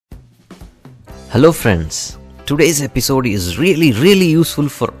Hello friends, today's episode is really useful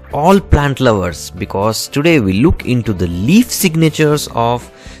for all plant lovers because today we look into the leaf signatures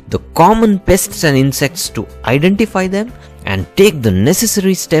of the common pests and insects to identify them and take the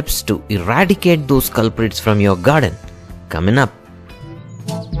necessary steps to eradicate those culprits from your garden. Coming up.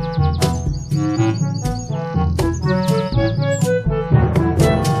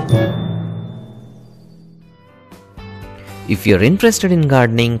 If you're interested in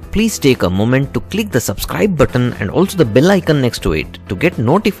gardening, please take a moment to click the subscribe button and also the bell icon next to it to get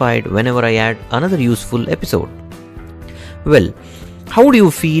notified whenever I add another useful episode. Well, how do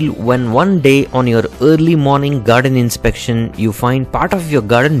you feel when one day on your early morning garden inspection you find part of your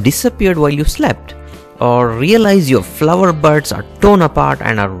garden disappeared while you slept? Or realize your flower buds are torn apart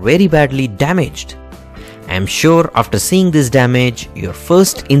and are very badly damaged? I am sure after seeing this damage, your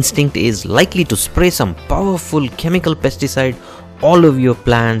first instinct is likely to spray some powerful chemical pesticide all over your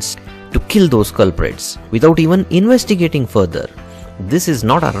plants to kill those culprits without even investigating further. This is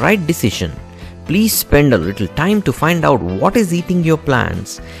not a right decision. Please spend a little time to find out what is eating your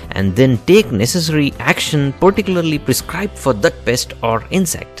plants and then take necessary action particularly prescribed for that pest or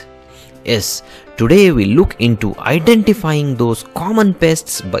insect. Yes, today we look into identifying those common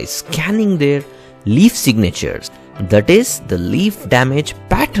pests by scanning their leaf signatures, that is, the leaf damage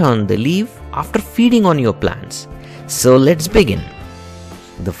pattern they leave after feeding on your plants. So let's begin.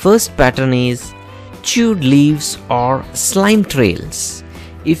 The first pattern is chewed leaves or slime trails.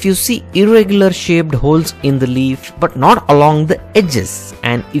 If you see irregular shaped holes in the leaf but not along the edges,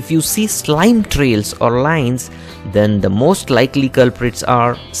 and if you see slime trails or lines, then the most likely culprits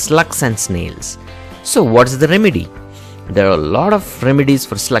are slugs and snails. So what's the remedy? There are a lot of remedies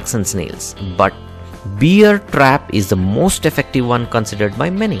for slugs and snails, but beer trap is the most effective one considered by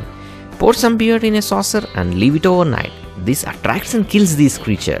many. Pour some beer in a saucer and leave it overnight. This attracts and kills these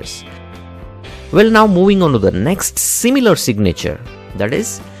creatures. Well, now moving on to the next similar signature, that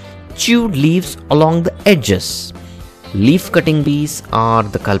is chewed leaves along the edges. Leaf cutting bees are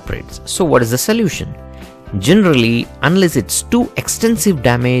the culprits. So what is the solution? Generally, unless it's too extensive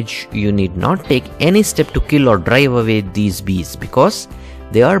damage, you need not take any step to kill or drive away these bees because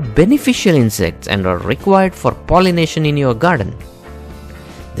they are beneficial insects and are required for pollination in your garden.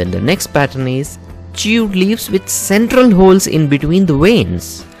 Then the next pattern is chewed leaves with central holes in between the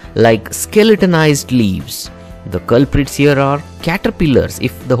veins, like skeletonized leaves. The culprits here are caterpillars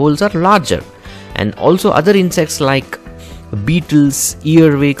if the holes are larger, and also other insects like beetles,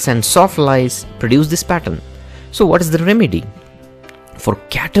 earwigs and sawflies produce this pattern. So what is the remedy? For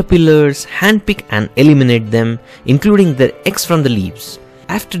caterpillars, handpick and eliminate them, including their eggs from the leaves.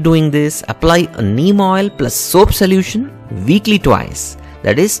 After doing this, apply a neem oil plus soap solution weekly twice.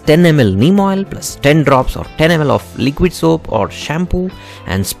 That is 10 ml neem oil plus 10 drops or 10 ml of liquid soap or shampoo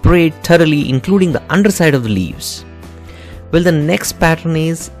and spray it thoroughly, including the underside of the leaves. Well, the next pattern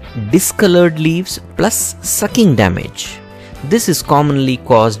is discolored leaves plus sucking damage. This is commonly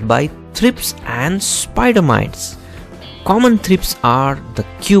caused by thrips and spider mites. Common thrips are the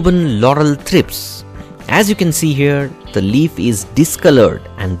Cuban laurel thrips. As you can see here, the leaf is discolored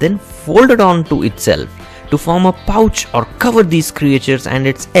and then folded onto itself to form a pouch or cover these creatures and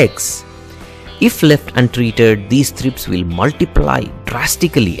its eggs. If left untreated, these thrips will multiply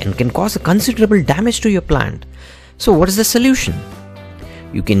drastically and can cause a considerable damage to your plant. So what is the solution?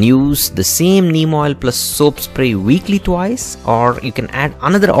 You can use the same neem oil plus soap spray weekly twice, or you can add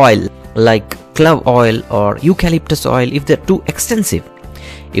another oil like clove oil or eucalyptus oil if they're too extensive.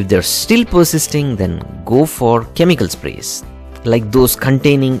 If they're still persisting, then go for chemical sprays like those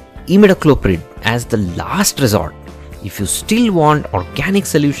containing imidacloprid as the last resort. If you still want organic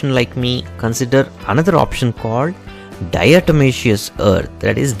solution like me, consider another option called diatomaceous earth,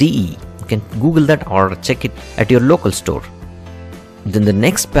 that is DE. You can Google that or check it at your local store. Then the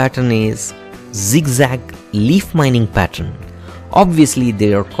next pattern is zigzag leaf mining pattern. Obviously,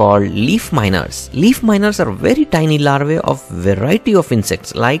 they are called leaf miners. Leaf miners are very tiny larvae of variety of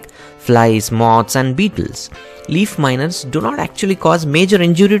insects like flies, moths and beetles. Leaf miners do not actually cause major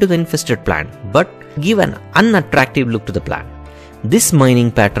injury to the infested plant, but give an unattractive look to the plant. This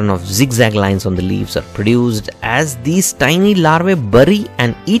mining pattern of zigzag lines on the leaves are produced as these tiny larvae bury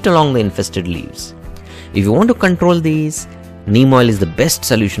and eat along the infested leaves. If you want to control these, neem oil is the best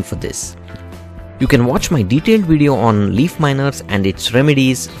solution for this. You can watch my detailed video on leaf miners and its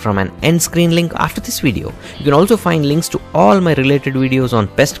remedies from an end screen link after this video. You can also find links to all my related videos on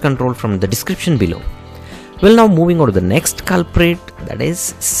pest control from the description below. Well, now moving on to the next culprit, that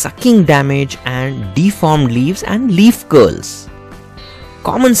is sucking damage and deformed leaves and leaf curls.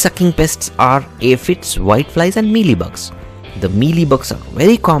 Common sucking pests are aphids, whiteflies and mealybugs. The mealybugs are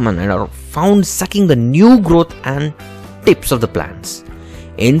very common and are found sucking the new growth and tips of the plants.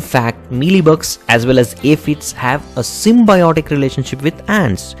 In fact, mealybugs as well as aphids have a symbiotic relationship with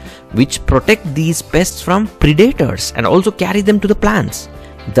ants, which protect these pests from predators and also carry them to the plants.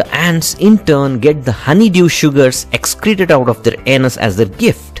 The ants in turn get the honeydew sugars excreted out of their anus as their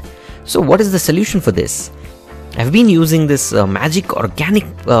gift. So what is the solution for this? I've been using this magic organic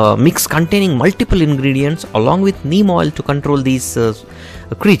mix containing multiple ingredients along with neem oil to control these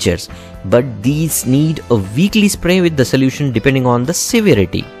creatures, but these need a weekly spray with the solution depending on the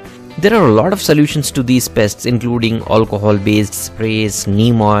severity. There are a lot of solutions to these pests, including alcohol based sprays,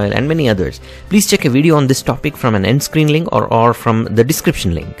 neem oil and many others. Please check a video on this topic from an end screen link or from the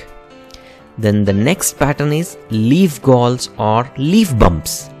description link. Then the next pattern is leaf galls or leaf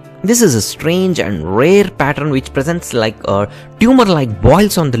bumps. This is a strange and rare pattern which presents like a tumor-like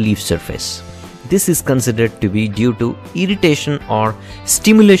boils on the leaf surface. This is considered to be due to irritation or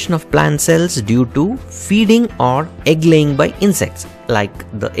stimulation of plant cells due to feeding or egg laying by insects like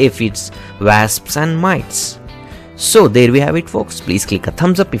the aphids, wasps and mites. So there we have it folks. Please click a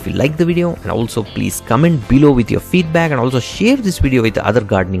thumbs up if you like the video, and also please comment below with your feedback and also share this video with other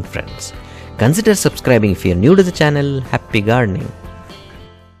gardening friends. Consider subscribing if you are new to the channel. Happy gardening!